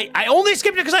up, I only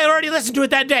skipped it because I had already listened to it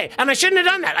that day, and I shouldn't have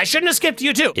done that. I shouldn't have skipped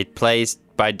U2. It plays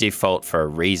by default for a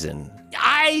reason.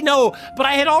 I know, but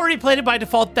I had already played it by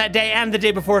default that day and the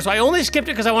day before, so I only skipped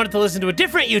it because I wanted to listen to a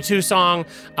different U2 song.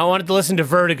 I wanted to listen to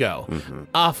Vertigo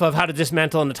off of How to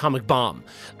Dismantle an Atomic Bomb.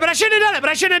 But I shouldn't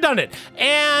have done it.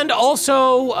 And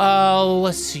also,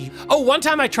 let's see. Oh, one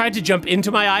time I tried to jump into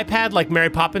my iPad like Mary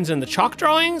Poppins and the chalk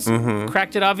drawings.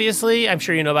 Cracked it, obviously. I'm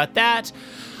sure you know about that.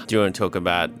 Do you want to talk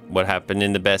about what happened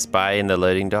in the Best Buy in the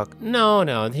loading dock? No,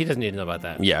 he doesn't need to know about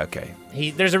that. Yeah, okay.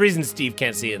 There's a reason Steve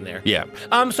can't see in there. Yeah.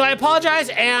 So I apologize,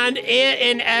 and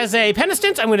as a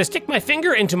penitence, I'm going to stick my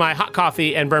finger into my hot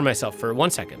coffee and burn myself for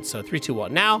 1 second. So 3, 2,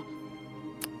 1, now.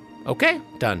 Okay,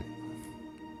 done.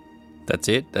 That's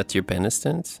it? That's your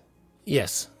penitence?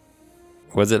 Yes.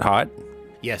 Was it hot?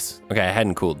 Yes. Okay, I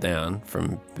hadn't cooled down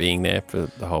from being there for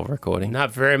the whole recording.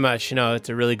 Not very much. It's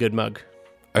a really good mug.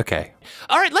 Okay.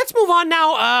 All right, let's move on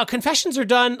now. Confessions are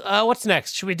done. What's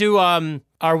next? Should we do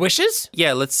our wishes?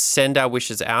 Yeah, let's send our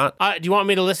wishes out. Do you want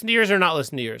me to listen to yours or not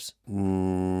listen to yours?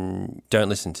 Don't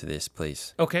listen to this,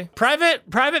 please. Okay.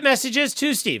 Private messages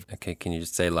to Steve. Okay, can you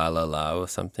just say la la la or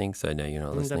something so I know you're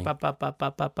not listening?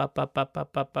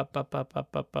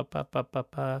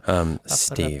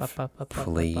 Steve,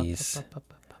 please.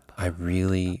 I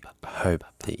really hope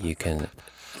that you can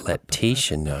let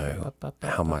Tisha know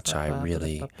how much I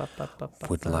really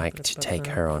would like to take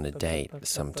her on a date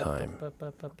sometime.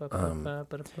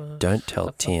 Don't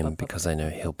tell Tim because I know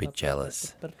he'll be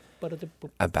jealous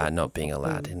about not being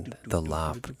allowed in the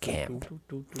love camp.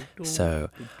 So,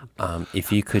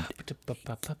 if you could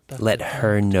let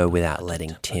her know without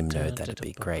letting Tim know, that'd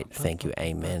be great. Thank you.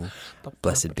 Amen.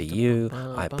 Blessed be you.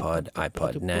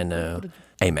 iPod Nano.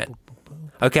 Amen.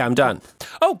 Okay, I'm done.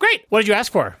 Oh, great. What did you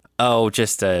ask for? Oh,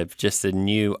 just a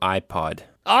new iPod.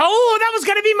 Oh, that was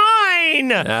going to be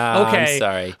mine. Okay. I'm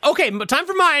sorry. Okay, time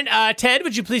for mine. Ted,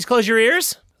 would you please close your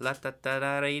ears? Dear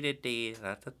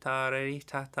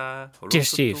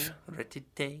Steve,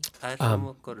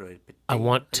 I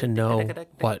want to know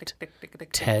what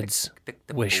Ted's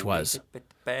wish was.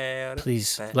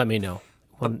 Please let me know.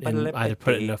 Either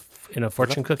put it in a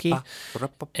fortune cookie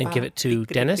and give it to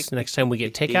Dennis next time we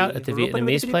get takeout at the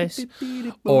Vietnamese place,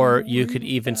 or you could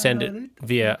even send it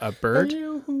via a bird,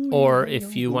 or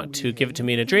if you want to give it to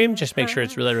me in a dream, just make sure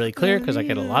it's really, really clear because I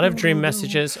get a lot of dream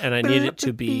messages and I need it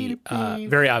to be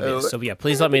very obvious. So yeah,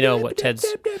 please let me know what Ted's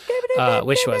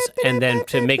wish was, and then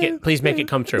please make it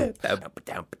come true.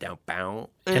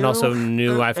 And also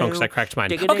new iPhone because I cracked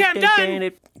mine. Okay, I'm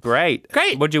done. Great.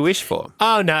 What'd you wish for?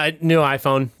 Oh no, new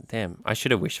iPhone. Damn, I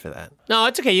should have wished for that. No,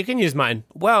 it's okay. You can use mine.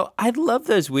 Well, I'd love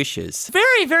those wishes.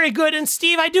 Very, very good. And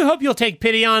Steve, I do hope you'll take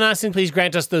pity on us and please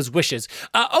grant us those wishes.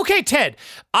 Okay, Ted,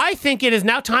 I think it is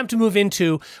now time to move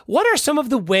into what are some of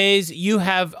the ways you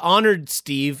have honored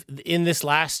Steve in this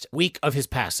last week of his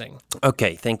passing?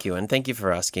 Okay, thank you. And thank you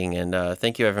for asking. And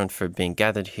thank you, everyone, for being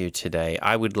gathered here today.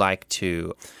 I would like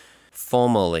to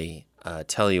formally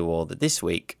tell you all that this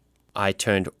week I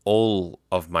turned all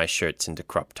of my shirts into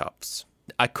crop tops.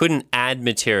 I couldn't add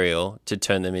material to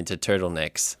turn them into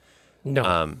turtlenecks.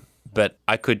 No. But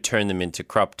I could turn them into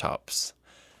crop tops.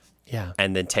 Yeah.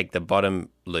 And then take the bottom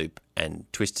loop and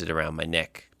twist it around my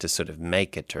neck to sort of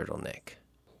make a turtleneck.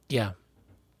 Yeah.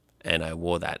 And I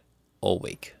wore that all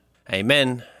week.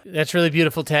 Amen. That's really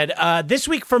beautiful, Ted. This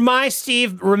week for my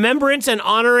Steve remembrance and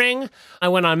honoring, I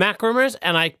went on Mac Rumors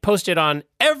and I posted on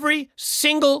every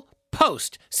single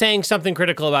Post saying something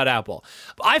critical about Apple.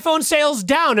 iPhone sales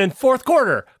down in fourth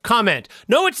quarter. Comment.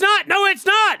 No, it's not. No, it's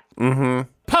not. Mm-hmm.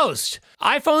 Post.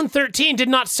 iPhone 13 did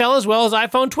not sell as well as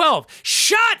iPhone 12.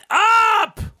 Shut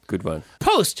up! Good one.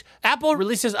 Post. Apple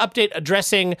releases update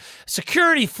addressing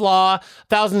security flaw.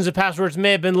 Thousands of passwords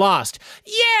may have been lost.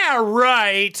 Yeah,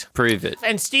 right. Prove it.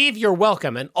 And Steve, you're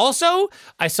welcome. And also,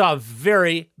 I saw a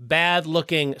very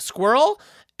bad-looking squirrel,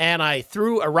 and I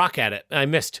threw a rock at it, and I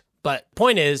missed. But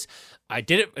point is, I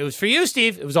did it. It was for you,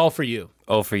 Steve. It was all for you.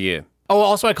 All for you. Oh,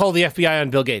 also, I called the FBI on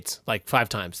Bill Gates like 5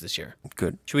 times this year.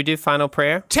 Good. Should we do final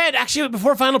prayer? Ted, actually,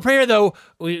 before final prayer, though,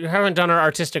 we haven't done our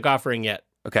artistic offering yet.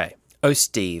 Okay. Oh,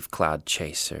 Steve, cloud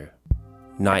chaser,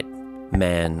 night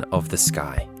man of the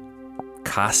sky,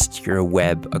 cast your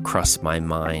web across my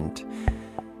mind,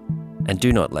 and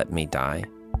do not let me die.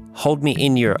 Hold me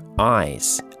in your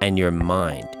eyes and your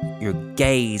mind, your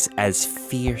gaze as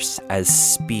fierce as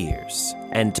spears,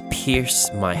 and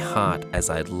pierce my heart as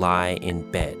I lie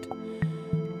in bed,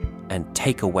 and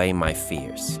take away my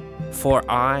fears. For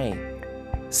I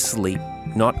sleep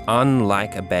not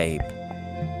unlike a babe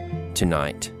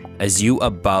tonight, as you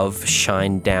above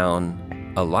shine down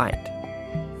a light.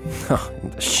 In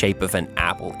the shape of an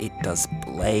apple, it does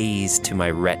blaze to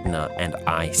my retina, and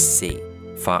I see,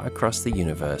 far across the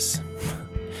universe,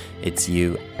 it's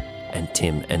you and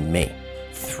Tim and me.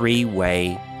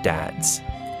 3-way dads,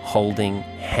 holding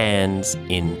hands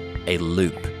in a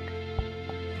loop.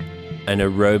 An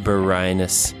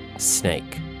Ouroboros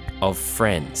snake of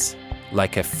friends,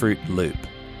 like a Fruit Loop,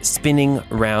 spinning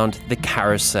round the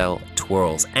carousel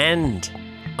twirls and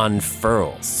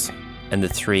unfurls. And the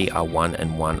 3 are 1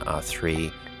 and 1 are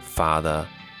 3, Father,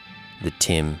 the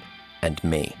Tim, and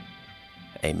me.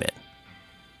 Amen.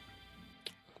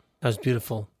 That was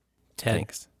beautiful, Ted.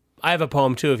 Thanks. I have a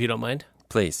poem too, if you don't mind.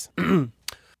 Please.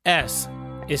 S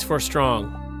is for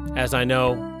strong, as I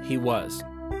know he was.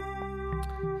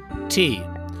 T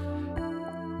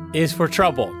is for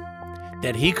trouble,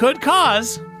 that he could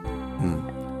cause.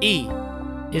 E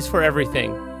is for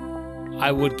everything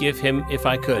I would give him if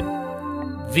I could.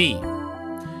 V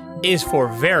is for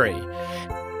very.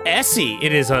 Essie,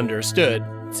 it is understood.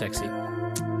 Sexy.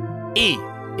 E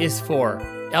is for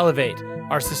elevate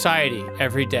our society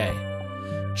every day.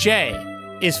 J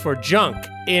is for junk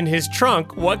in his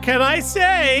trunk. What can I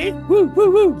say? Woo,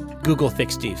 woo, woo. Google Thick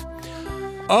Steve.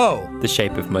 O. The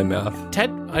shape of my mouth. Ted,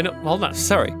 I know. Hold on.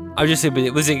 Sorry. I just said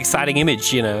it was an exciting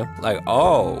image, you know? Like,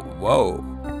 oh, whoa.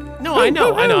 No, I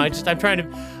know. I'm trying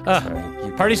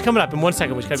to. Party's coming up in 1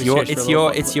 second. We just gotta be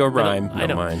serious. It's your rhyme, I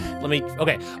know. not mine. Let me.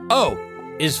 Okay. O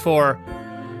is for.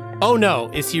 Oh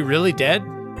no, is he really dead?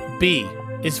 B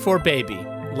is for baby,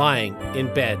 lying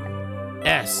in bed.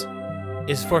 S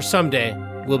is for someday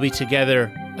we'll be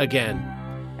together again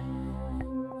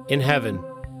in heaven,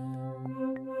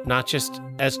 not just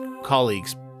as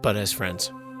colleagues, but as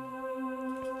friends.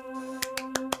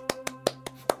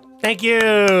 Thank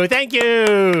you. Thank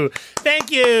you.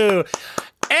 Thank you.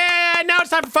 And now it's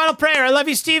time for final prayer. I love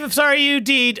you, Steve. I'm sorry you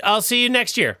did. I'll see you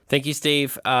next year. Thank you,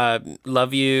 Steve.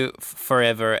 Love you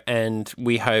forever, and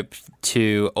we hope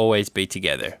to always be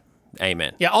together.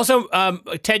 Amen. Yeah, also,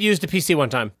 Ted used a PC one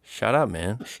time. Shut up,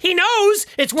 man. He knows.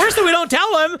 It's worse that we don't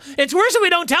tell him. It's worse that we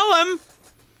don't tell him.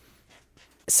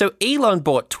 So Elon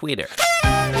bought Twitter.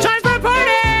 Time for a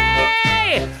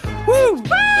party! Woo!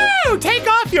 Woo! Take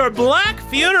off your black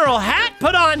funeral hat,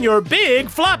 put on your big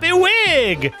floppy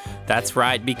wig. That's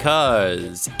right,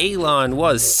 because Elon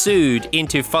was sued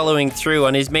into following through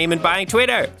on his meme and buying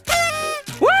Twitter.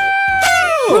 Woo!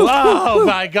 Oh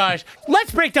my gosh.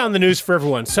 Let's break down the news for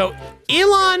everyone. So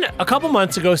Elon, a couple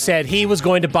months ago, said he was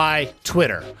going to buy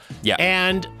Twitter. Yeah.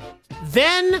 And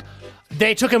then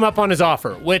they took him up on his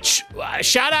offer, which,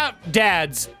 shout out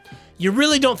dads, you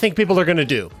really don't think people are going to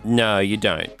do. No, you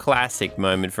don't. Classic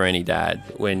moment for any dad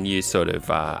when you sort of,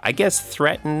 I guess,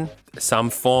 threaten some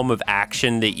form of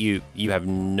action that you have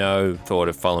no thought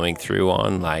of following through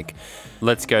on, like,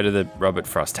 let's go to the Robert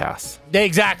Frost house.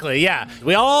 Exactly, yeah.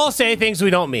 We all say things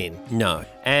we don't mean. No.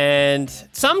 And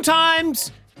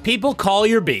sometimes people call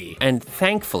your B. And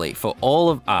thankfully for all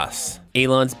of us,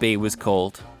 Elon's B was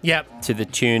called. Yep. To the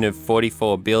tune of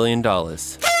 $44 billion.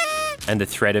 And the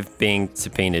threat of being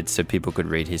subpoenaed so people could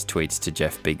read his tweets to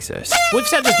Jeff Bezos. We've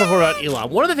said this before about Elon.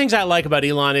 One of the things I like about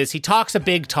Elon is he talks a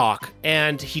big talk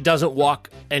and he doesn't walk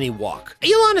any walk.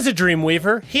 Elon is a dream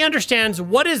weaver. He understands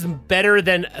what is better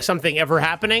than something ever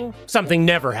happening, something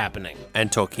never happening.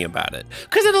 And talking about it.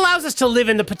 Because it allows us to live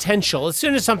in the potential. As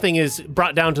soon as something is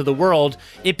brought down to the world,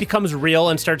 it becomes real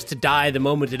and starts to die the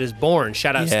moment it is born.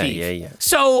 Shout out Steve. Yeah.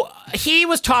 So he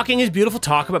was talking his beautiful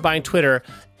talk about buying Twitter.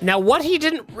 Now, what he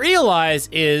didn't realize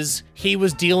is he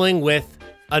was dealing with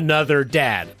another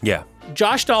dad. Yeah.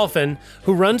 Josh Dolphin,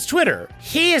 who runs Twitter,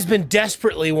 he has been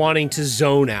desperately wanting to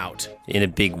zone out. In a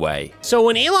big way. So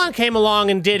when Elon came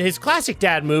along and did his classic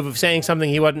dad move of saying something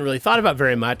he wasn't really thought about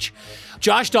very much,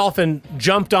 Josh Dolphin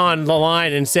jumped on the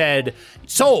line and said,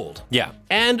 sold. Yeah.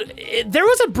 And there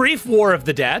was a brief war of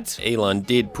the dads. Elon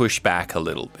did push back a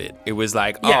little bit. It was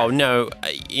like, Yeah. oh, no,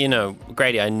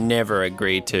 Grady, I never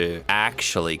agreed to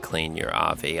actually clean your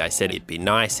RV. I said it'd be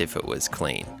nice if it was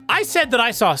clean. I said that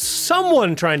I saw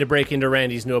someone trying to break into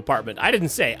Randy's new apartment. I didn't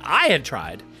say I had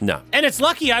tried. No. And it's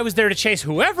lucky I was there to chase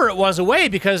whoever it was away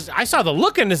because I saw the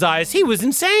look in his eyes. He was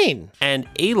insane. And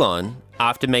Elon,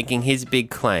 after making his big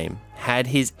claim, had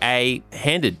his A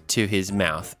handed to his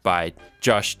mouth by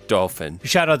Josh Dolphin.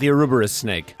 Shout out the Arubarus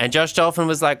snake. And Josh Dolphin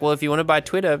was like, well, if you want to buy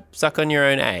Twitter, suck on your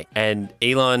own A. And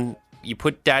Elon, you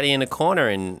put daddy in a corner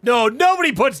and... No,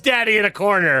 nobody puts daddy in a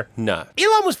corner. No.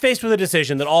 Elon was faced with a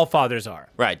decision that all fathers are.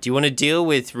 Right. Do you want to deal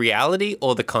with reality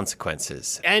or the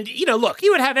consequences? And, look,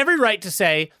 he would have every right to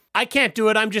say, I can't do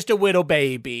it, I'm just a widow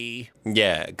baby.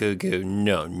 Yeah, goo.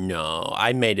 No.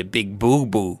 I made a big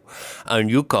boo-boo. And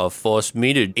you can't force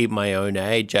me to eat my own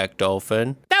A, Jack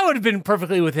Dolphin. That would have been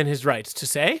perfectly within his rights to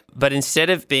say. But instead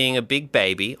of being a big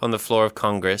baby on the floor of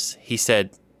Congress, he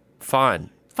said,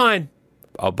 fine.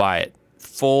 I'll buy it.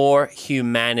 For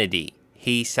humanity,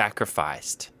 he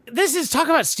sacrificed. This is, talk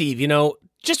about Steve,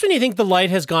 just when you think the light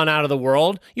has gone out of the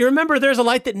world, you remember there's a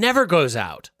light that never goes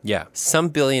out. Yeah. Some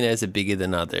billionaires are bigger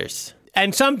than others.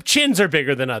 And some chins are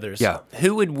bigger than others. Yeah.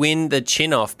 Who would win the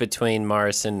chin off between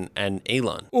Morrison and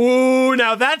Elon? Ooh,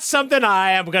 now that's something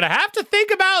I am going to have to think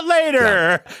about later.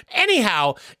 Yeah.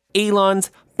 Anyhow,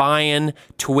 Elon's buying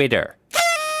Twitter.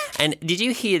 And did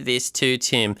you hear this too,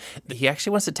 Tim? He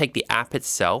actually wants to take the app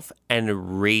itself and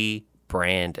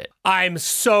rebrand it. I'm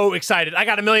so excited. I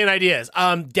got a million ideas.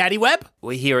 Daddy Web?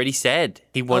 Well, he already said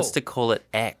he wants to call it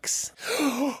X.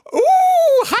 Ooh,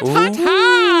 hot.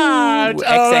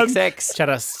 XXX. Shout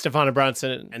out Stefana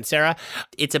Bronson and Sarah.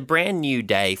 It's a brand new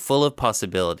day full of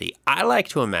possibility. I like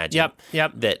to imagine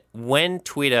that when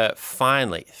Twitter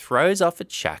finally throws off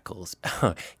its shackles,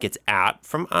 gets out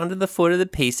from under the foot of the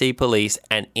PC police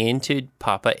and into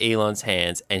Papa Elon's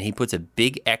hands, and he puts a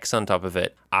big X on top of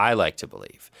it, I like to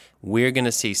believe we're going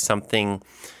to see something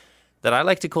that I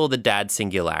like to call the dad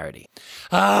singularity.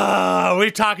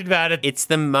 We've talked about it. It's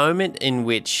the moment in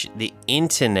which the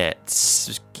internet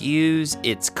skews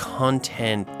its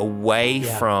content away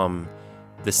from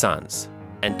the sons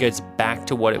and goes back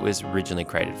to what it was originally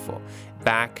created for,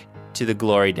 back to the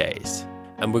glory days.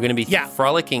 And we're going to be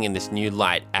frolicking in this new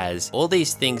light as all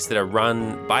these things that are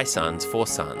run by sons for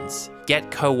sons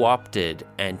get co-opted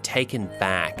and taken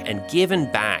back and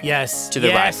given back to the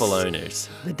rightful owners,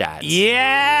 the dads.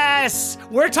 Yes!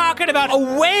 We're talking about a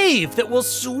wave that will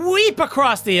sweep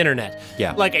across the internet.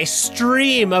 Yeah. Like a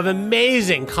stream of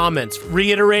amazing comments,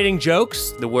 reiterating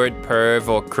jokes. The word perv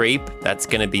or creep, that's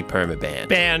going to be permabanned.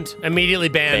 Banned. Immediately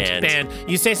banned.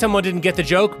 You say someone didn't get the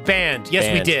joke? Banned.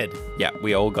 Yes, we did. Yeah,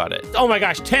 we all got it. Oh my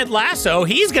gosh, Ted Lasso,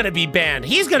 he's going to be banned.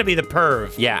 He's going to be the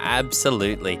perv. Yeah,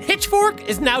 absolutely. Pitchfork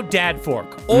is now Dad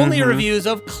Fork. Only reviews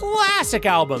of classic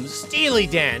albums, Steely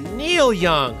Dan, Neil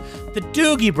Young, the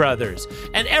Doogie Brothers,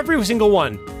 and every single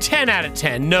one, 10 out of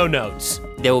 10, no notes.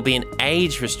 There will be an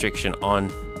age restriction on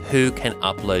who can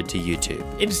upload to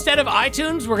YouTube. Instead of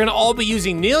iTunes, we're going to all be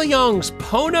using Neil Young's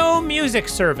Pono music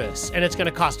service, and it's going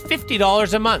to cost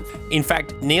 $50 a month. In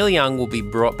fact, Neil Young will be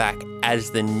brought back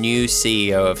as the new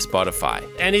CEO of Spotify.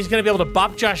 And he's going to be able to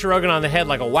bop Josh Rogan on the head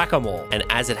like a whack-a-mole. And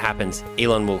as it happens,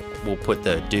 Elon will put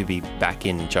the doobie back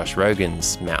in Josh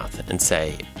Rogan's mouth and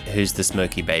say, who's the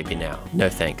smoky baby now? No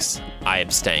thanks. I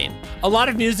abstain. A lot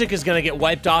of music is going to get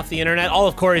wiped off the internet. All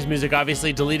of Corey's music,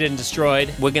 obviously, deleted and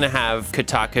destroyed. We're going to have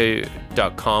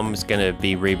Kotaku.com is going to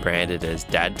be rebranded as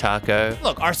Dad Taco.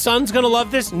 Look, our son's going to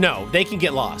love this? No, they can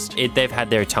get lost. They've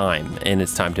had their time, and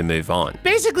it's time to move on.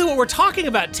 Basically, what we're talking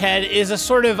about, Ted, is a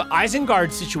sort of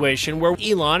Isengard situation where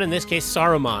Elon, in this case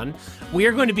Saruman, we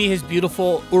are going to be his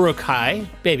beautiful Uruk-hai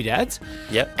baby dads.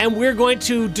 Yep. And we're going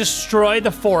to destroy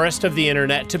the forest of the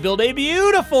internet to build a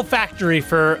beautiful factory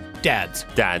for dads.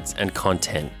 Dads and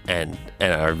content and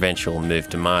our eventual move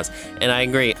to Mars. And I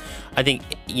agree. I think,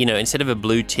 instead of a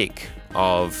blue tick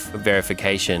of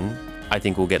verification, I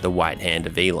think we'll get the white hand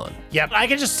of Elon. Yep, I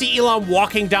can just see Elon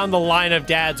walking down the line of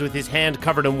dads with his hand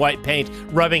covered in white paint,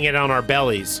 rubbing it on our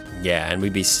bellies. Yeah, and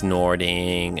we'd be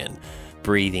snorting and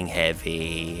breathing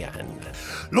heavy and...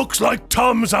 Looks like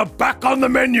Tums are back on the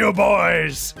menu,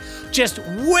 boys. Just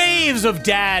waves of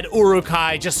dad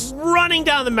Uruk-hai just running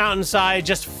down the mountainside,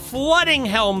 just flooding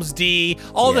Helm's D.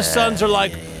 All the sons are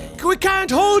like, we can't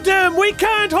hold them. We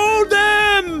can't hold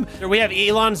them. We have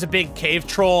Elon's a big cave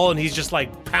troll, and he's just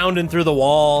like pounding through the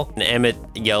wall. And Emmett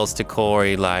yells to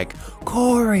Corey like,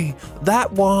 Corey,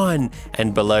 that one.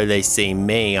 And below they see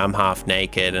me. I'm half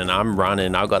naked and I'm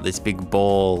running. I've got this big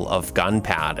ball of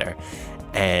gunpowder.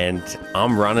 And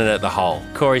I'm running at the hole.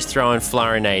 Corey's throwing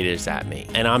fluorinators at me,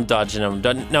 and I'm dodging them.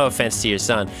 No offense to your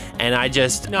son. And I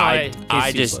just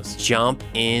jump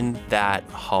in that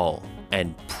hole,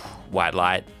 and white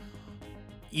light.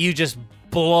 You just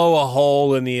blow a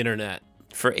hole in the internet.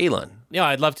 For Elon. Yeah,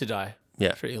 I'd love to die.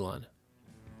 Yeah. For Elon.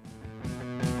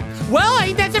 Well, I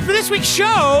think that's it for this week's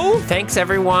show. Thanks,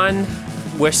 everyone.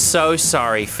 We're so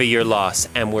sorry for your loss,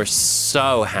 and we're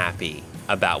so happy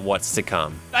about what's to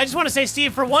come. I just want to say,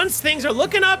 Steve, for once, things are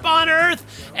looking up on Earth,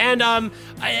 and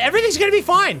everything's going to be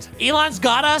fine. Elon's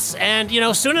got us, and,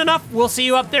 soon enough, we'll see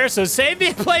you up there, so save me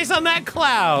a place on that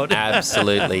cloud.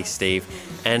 Absolutely, Steve.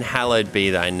 And hallowed be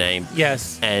thy name.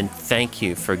 Yes. And thank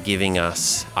you for giving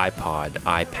us iPod,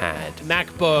 iPad,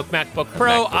 MacBook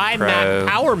Pro, iMac,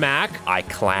 Power Mac,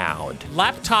 iCloud,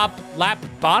 laptop, lap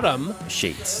bottom,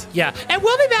 sheets. Yeah. And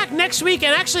we'll be back next week.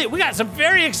 And actually, we got some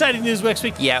very exciting news next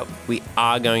week. Yeah, we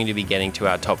are going to be getting to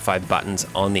our top 5 buttons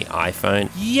on the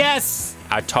iPhone. Yes.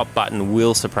 Our top button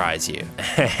will surprise you,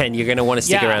 and you're going to want to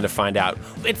stick around to find out.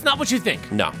 It's not what you think.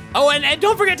 No. Oh, and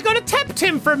don't forget to go to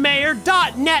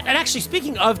TepTimForMayor.net. And actually,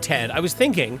 speaking of Ted, I was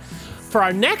thinking, for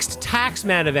our next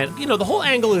Taxman event, the whole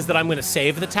angle is that I'm going to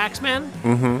save the Taxman.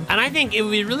 Mm-hmm. And I think it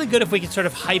would be really good if we could sort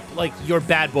of hype, your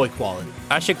bad boy quality.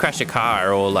 I should crash a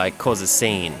car or, cause a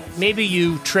scene. Maybe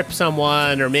you trip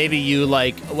someone, or maybe you,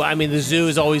 the zoo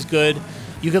is always good.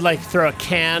 You could, throw a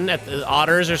can at the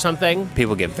otters or something.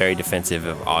 People get very defensive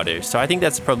of otters, so I think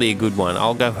that's probably a good one.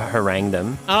 I'll go harangue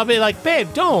them. And I'll be like, babe,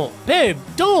 don't. Babe,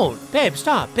 don't. Babe,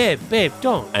 stop. Babe,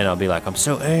 don't. And I'll be like, I'm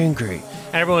so angry.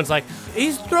 And everyone's like,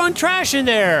 he's throwing trash in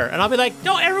there. And I'll be like,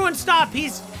 no, everyone stop.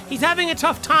 He's having a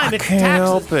tough time. I can't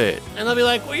help it. And they'll be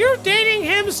like, well, you're dating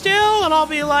him still? And I'll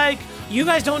be like, you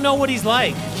guys don't know what he's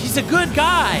like. He's a good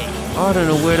guy. I don't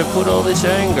know where to put all this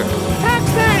anger.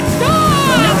 Taxman, stop!